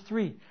 3, verse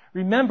 3.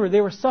 Remember,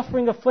 they were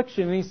suffering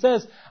affliction. And he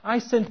says, I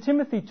send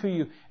Timothy to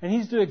you, and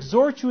he's to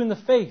exhort you in the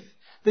faith,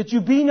 that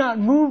you be not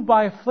moved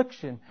by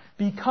affliction.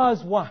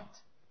 Because what?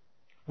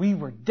 We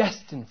were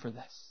destined for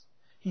this.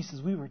 He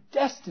says we were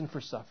destined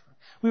for suffering.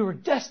 We were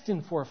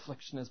destined for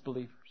affliction as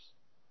believers.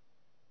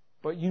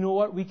 But you know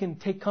what we can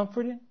take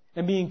comfort in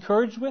and be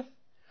encouraged with?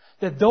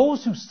 That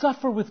those who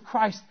suffer with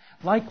Christ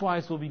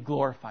likewise will be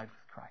glorified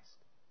with Christ.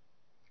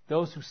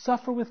 Those who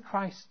suffer with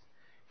Christ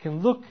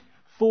can look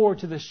forward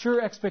to the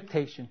sure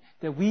expectation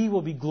that we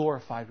will be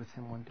glorified with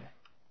Him one day.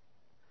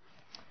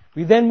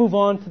 We then move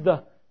on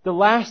to the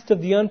last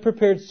of the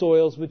unprepared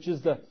soils, which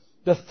is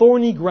the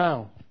thorny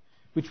ground,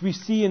 which we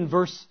see in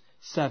verse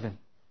 7,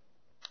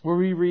 where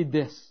we read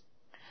this.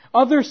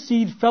 Other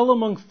seed fell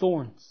among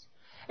thorns,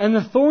 and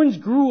the thorns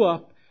grew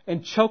up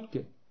and choked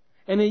it,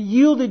 and it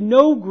yielded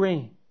no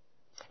grain.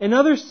 And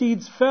other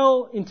seeds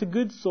fell into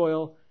good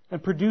soil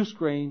and produced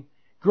grain,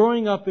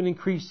 growing up and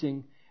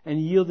increasing,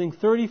 and yielding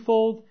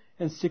 30-fold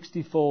and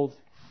 60-fold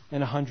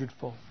and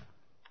 100-fold.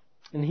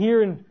 And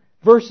here in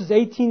verses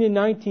 18 and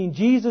 19,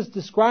 Jesus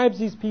describes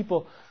these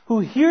people who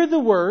hear the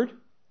word,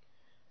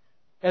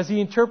 as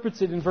He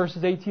interprets it in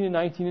verses 18 and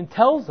 19, and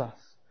tells us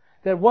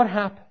that what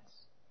happens?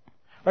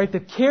 Right? The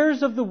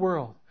cares of the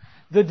world,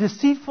 the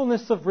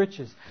deceitfulness of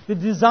riches, the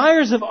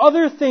desires of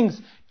other things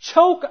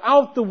choke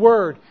out the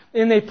word,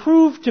 and they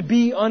prove to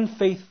be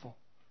unfaithful.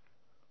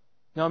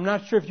 Now, I'm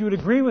not sure if you would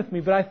agree with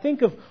me, but I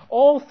think of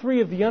all three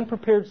of the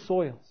unprepared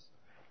soils,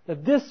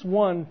 that this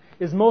one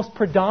is most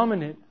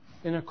predominant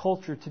in a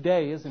culture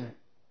today, isn't it?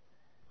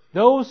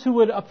 Those who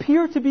would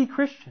appear to be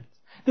Christians.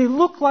 They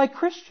look like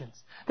Christians.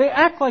 They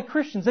act like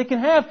Christians. They can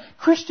have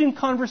Christian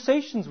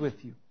conversations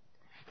with you.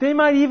 They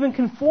might even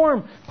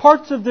conform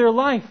parts of their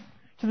life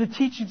to the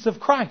teachings of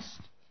Christ.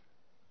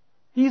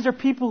 These are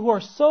people who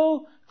are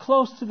so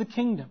close to the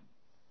kingdom,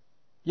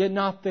 yet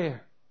not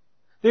there.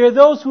 They are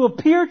those who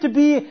appear to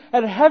be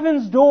at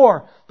heaven's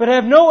door, but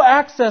have no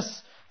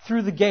access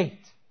through the gate.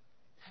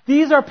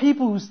 These are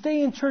people who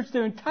stay in church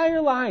their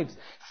entire lives,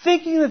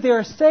 thinking that they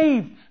are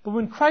saved, but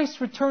when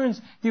Christ returns,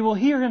 they will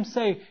hear Him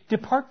say,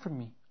 "Depart from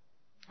me.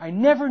 I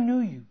never knew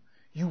you,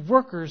 you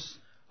workers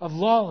of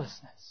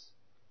lawlessness."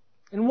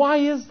 And why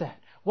is that?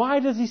 Why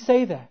does He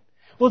say that?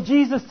 Well,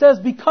 Jesus says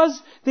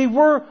because they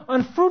were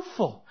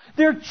unfruitful.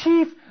 Their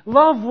chief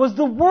love was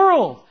the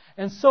world,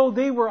 and so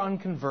they were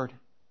unconverted.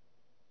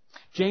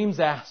 James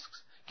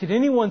asks, can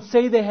anyone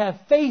say they have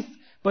faith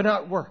but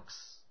not works?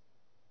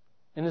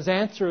 And his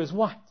answer is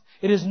what?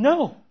 It is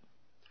no.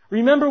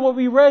 Remember what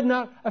we read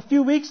not a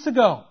few weeks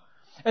ago.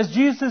 As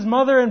Jesus'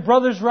 mother and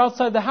brothers were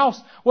outside the house,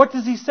 what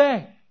does He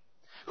say?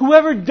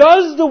 Whoever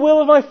does the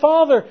will of my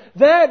Father,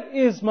 that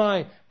is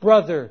my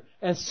brother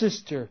and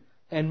sister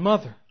and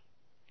mother.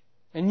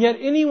 And yet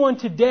anyone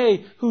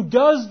today who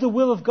does the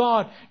will of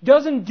God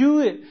doesn't do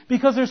it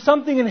because there's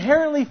something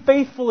inherently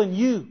faithful in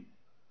you.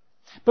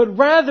 But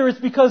rather it's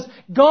because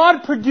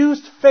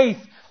God-produced faith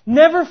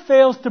never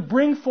fails to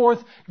bring forth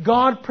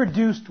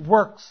God-produced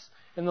works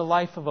in the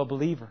life of a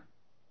believer.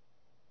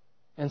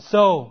 And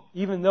so,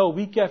 even though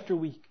week after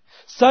week,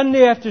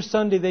 Sunday after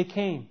Sunday they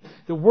came,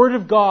 the Word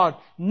of God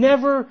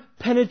never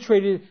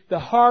penetrated the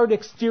hard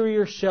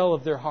exterior shell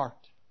of their heart.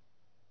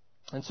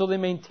 And so they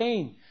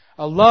maintained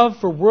a love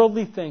for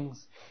worldly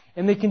things.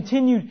 And they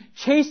continued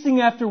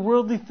chasing after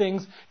worldly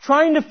things,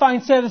 trying to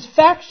find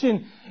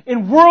satisfaction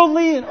in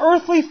worldly and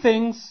earthly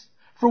things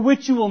for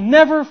which you will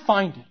never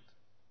find it.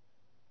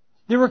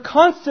 They were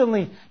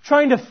constantly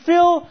trying to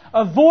fill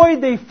a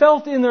void they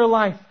felt in their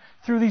life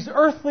through these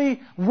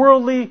earthly,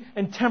 worldly,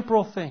 and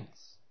temporal things.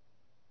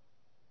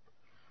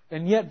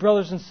 And yet,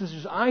 brothers and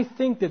sisters, I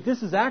think that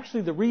this is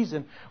actually the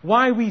reason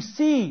why we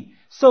see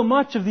so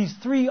much of these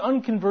three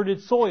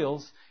unconverted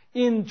soils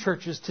in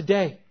churches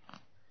today.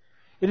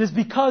 It is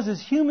because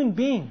as human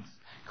beings,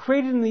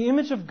 created in the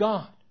image of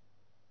God,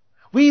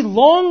 we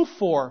long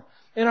for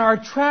and are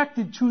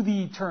attracted to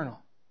the eternal.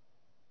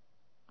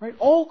 Right?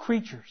 All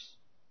creatures.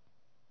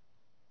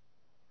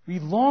 We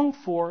long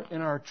for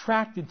and are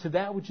attracted to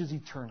that which is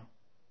eternal.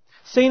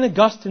 St.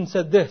 Augustine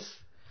said this,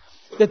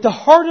 that the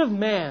heart of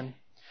man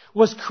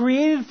was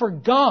created for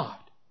God,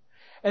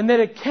 and that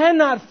it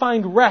cannot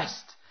find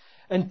rest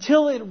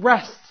until it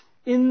rests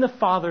in the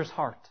Father's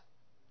heart.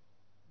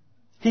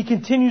 He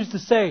continues to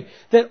say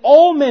that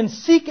all men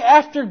seek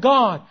after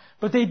God,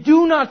 but they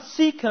do not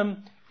seek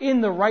Him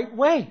in the right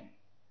way.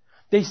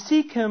 They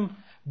seek Him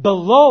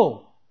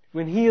below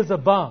when He is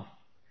above.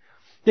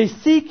 They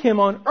seek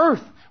Him on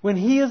earth when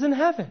He is in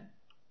heaven.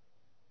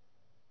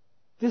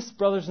 This,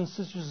 brothers and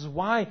sisters, is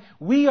why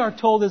we are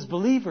told as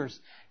believers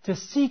to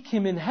seek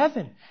Him in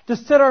heaven, to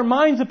set our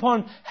minds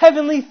upon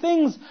heavenly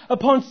things,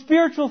 upon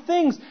spiritual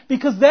things,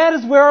 because that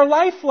is where our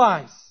life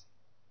lies.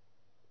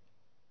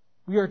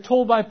 We are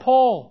told by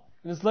Paul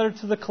in his letter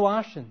to the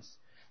Colossians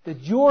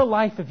that your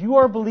life, if you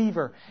are a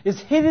believer, is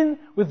hidden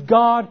with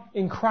God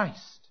in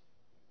Christ.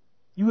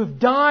 You have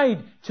died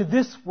to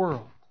this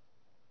world.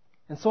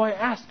 And so I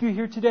ask you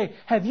here today,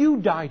 have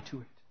you died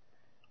to it?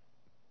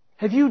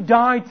 Have you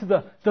died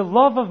to the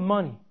love of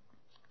money?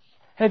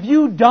 Have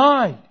you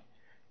died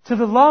to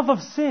the love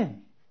of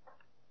sin.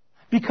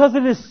 Because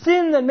it is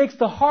sin that makes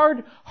the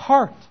hard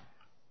heart,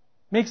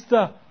 makes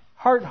the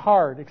heart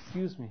hard,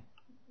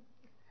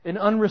 and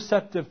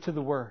unreceptive to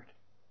the Word.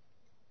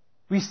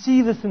 We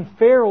see this in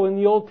Pharaoh in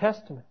the Old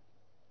Testament.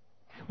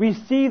 We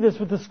see this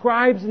with the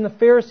scribes and the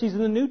Pharisees in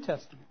the New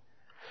Testament.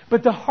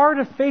 But the heart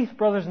of faith,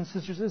 brothers and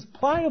sisters, is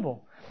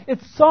pliable.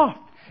 It's soft.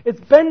 It's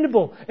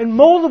bendable and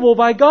moldable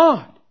by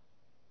God.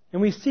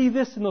 And we see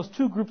this in those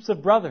two groups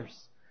of brothers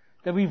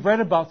that we've read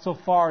about so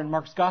far in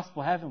Mark's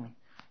Gospel, haven't we?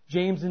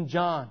 James and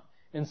John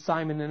and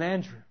Simon and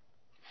Andrew.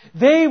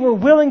 They were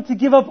willing to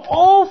give up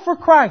all for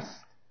Christ.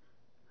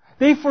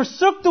 They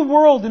forsook the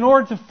world in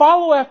order to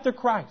follow after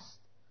Christ.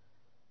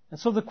 And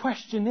so the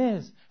question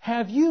is,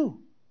 have you?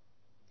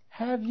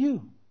 Have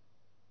you?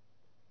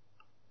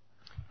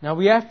 Now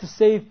we have to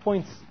save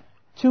points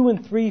 2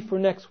 and 3 for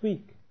next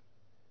week.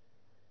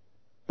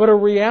 But a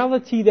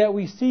reality that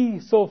we see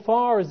so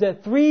far is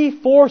that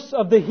 3/4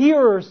 of the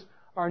hearers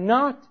are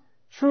not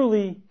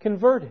truly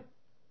converted.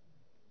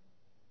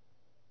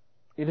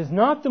 It is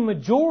not the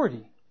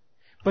majority,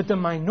 but the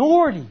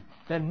minority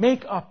that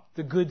make up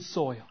the good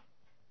soil.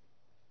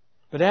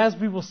 But as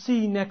we will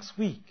see next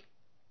week,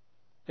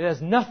 it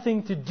has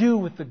nothing to do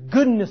with the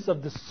goodness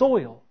of the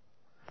soil,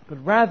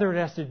 but rather it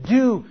has to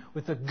do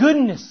with the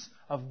goodness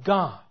of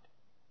God.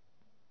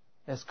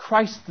 As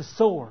Christ the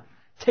sower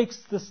takes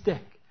the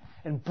stick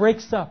and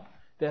breaks up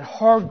that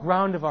hard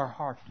ground of our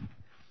heart,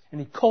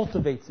 and He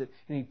cultivates it,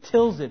 and He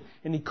tills it,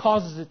 and He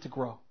causes it to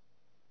grow.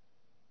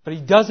 But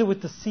He does it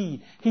with the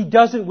seed. He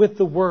does it with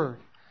the Word.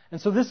 And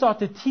so this ought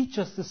to teach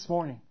us this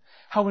morning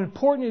how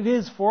important it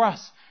is for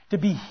us to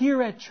be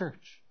here at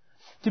church,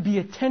 to be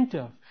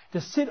attentive,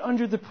 to sit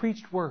under the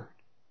preached Word.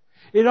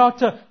 It ought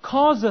to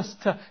cause us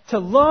to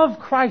love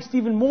Christ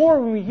even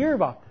more when we hear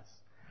about this.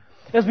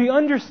 As we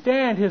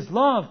understand His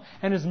love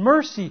and His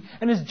mercy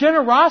and His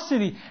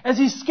generosity, as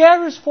He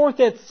scatters forth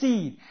that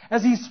seed,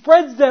 as He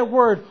spreads that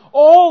Word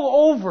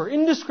all over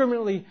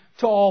indiscriminately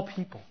to all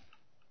people.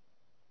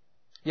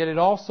 Yet it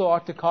also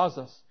ought to cause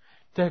us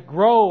to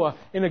grow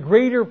in a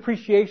greater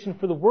appreciation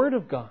for the Word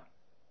of God,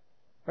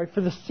 right?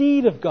 For the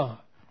seed of God,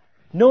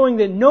 knowing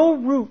that no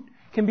root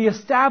can be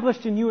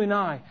established in you and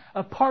I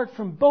apart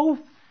from both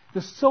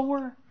the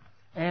sower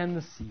and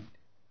the seed.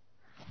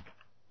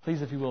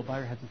 Please, if you will, bow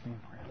your heads with me in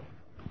prayer.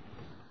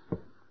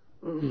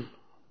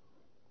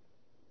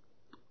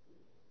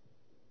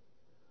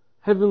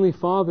 Heavenly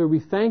Father, we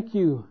thank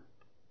You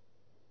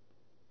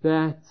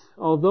that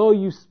although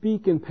You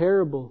speak in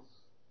parables,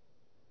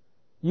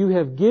 You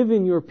have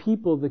given Your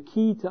people the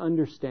key to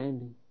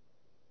understanding.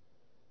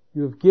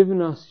 You have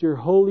given us Your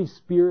Holy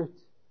Spirit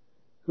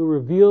who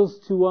reveals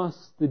to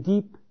us the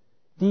deep,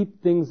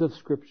 deep things of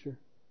Scripture.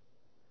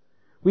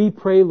 We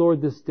pray,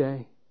 Lord, this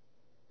day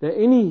that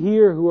any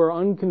here who are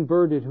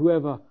unconverted, who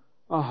have a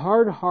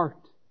hard heart,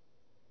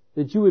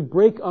 that You would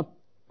break up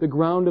the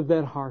ground of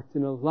that heart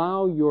and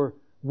allow Your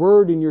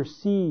Word and Your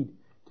seed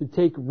to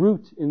take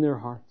root in their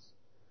hearts.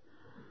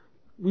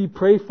 We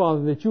pray,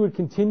 Father, that You would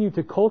continue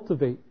to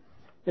cultivate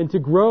and to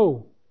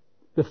grow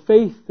the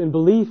faith and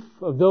belief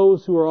of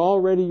those who are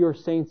already Your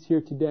saints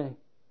here today.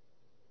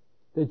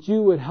 That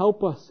You would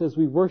help us as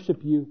we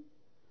worship You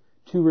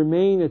to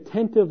remain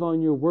attentive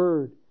on Your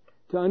Word,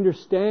 to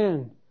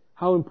understand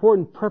how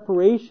important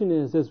preparation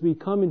is as we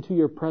come into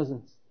Your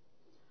presence.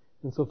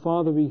 And so,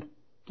 Father, we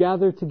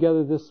gather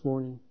together this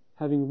morning,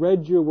 having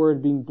read Your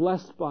Word, being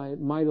blessed by it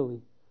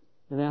mightily,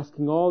 and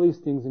asking all these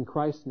things in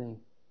Christ's name.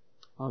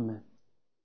 Amen.